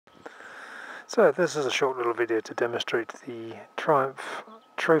So this is a short little video to demonstrate the Triumph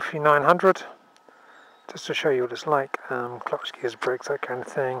Trophy 900, just to show you what it's like, clutch, gears, brakes, that kind of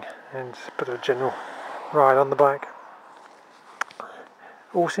thing, and a bit of a general ride on the bike.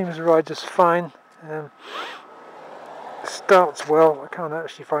 All seems to ride just fine. It starts well. I can't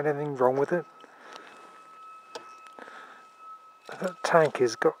actually find anything wrong with it. That tank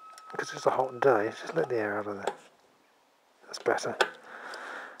has got, because it's a hot day, just let the air out of there. That's better.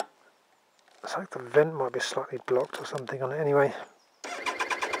 It's like the vent might be slightly blocked or something on it anyway.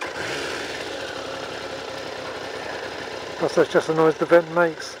 Plus that's just the noise the vent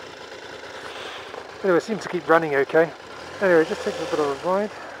makes. Anyway, it seems to keep running okay. Anyway, just take a bit of a ride.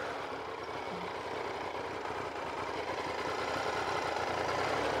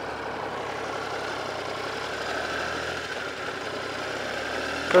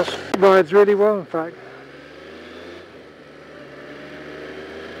 Just rides really well, in fact.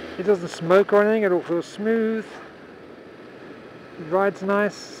 It doesn't smoke or anything, it all feels smooth. It rides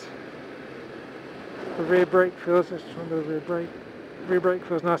nice. The rear brake feels, let's try the rear brake. Rear brake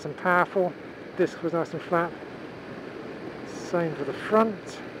feels nice and powerful. Disc feels nice and flat. Same for the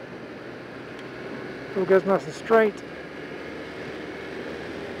front. It all goes nice and straight.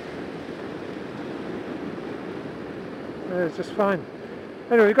 It's just fine.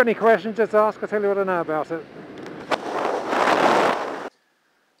 Anyway, if you've got any questions, just ask. I'll tell you what I know about it.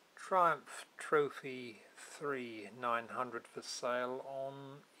 Triumph Trophy 3 900 for sale on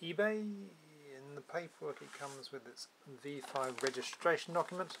eBay. In the paperwork it comes with its V5 registration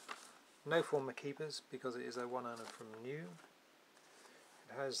document. No former keepers because it is a one owner from new.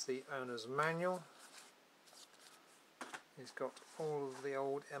 It has the owner's manual. It's got all of the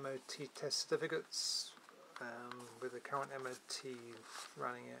old MOT test certificates with the current MOT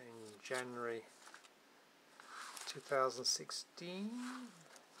running out in January 2016.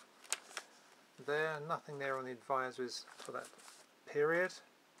 There, nothing there on the advisories for that period.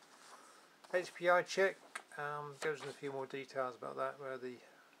 HPI check goes into a few more details about that, where the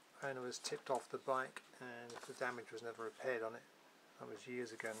owner was tipped off the bike and the damage was never repaired on it. That was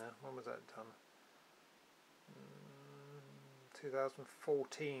years ago now. When was that done?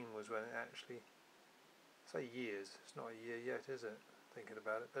 2014 was when it actually, say years, it's not a year yet, is it? Thinking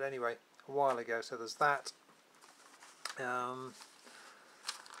about it, but anyway, a while ago. So there's that.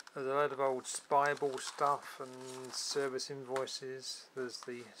 There's a load of old spyball stuff and service invoices. There's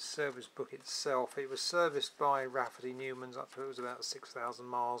the service book itself. It was serviced by Rafferty Newman's up to, it was about 6,000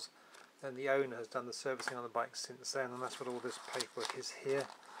 miles. And the owner has done the servicing on the bike since then, and that's what all this paperwork is here.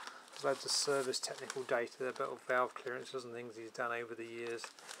 There's loads of service technical data there about valve clearances and things he's done over the years.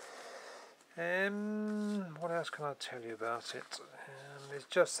 What else can I tell you about it? It's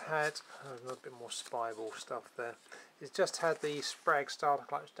just had a bit more spyball stuff there. It's just had the Sprag starter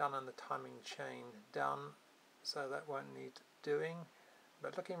clutch done and the timing chain done, so that won't need doing.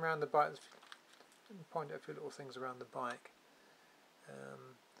 But looking around the bike, point out a few little things around the bike.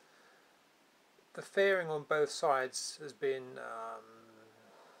 The fairing on both sides has been,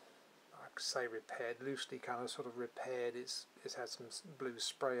 I could say repaired, loosely kind of sort of repaired. It's had some blue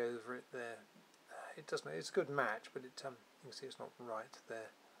spray over it there. It doesn't. It's a good match, but it you can see it's not right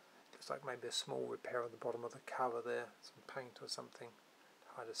there. Looks like maybe a small repair on the bottom of the cover there, some paint or something to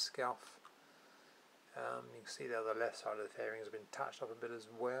hide a scuff. You can see there the left side of the fairing has been touched up a bit as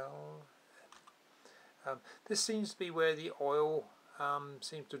well. This seems to be where the oil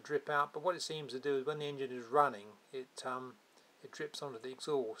seems to drip out, but what it seems to do is when the engine is running, it drips onto the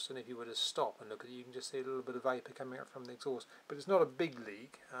exhaust, and if you were to stop and look at it, you can just see a little bit of vapour coming out from the exhaust. But it's not a big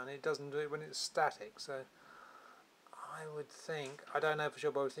leak, and it doesn't do it when it's static, so I would think, I don't know for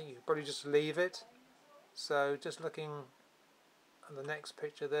sure, but I would think you could probably just leave it. So just looking at the next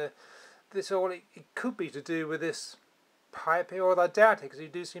picture there, this all it could be to do with this pipe here, although I doubt it, because you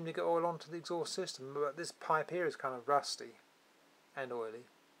do seem to get oil onto the exhaust system, but this pipe here is kind of rusty and oily.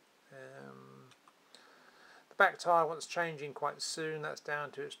 The back tyre wants changing quite soon. That's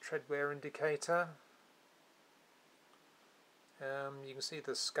down to its tread wear indicator. You can see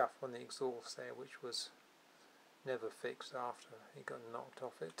the scuff on the exhaust there, which was never fixed after it got knocked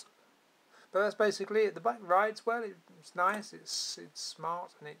off it. But that's basically it. The bike rides well. It's nice. It's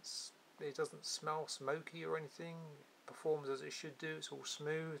smart, and it doesn't smell smoky or anything. It performs as it should do. It's all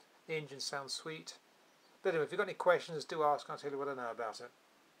smooth. The engine sounds sweet. But anyway, if you've got any questions, do ask. I'll tell you what I know about it.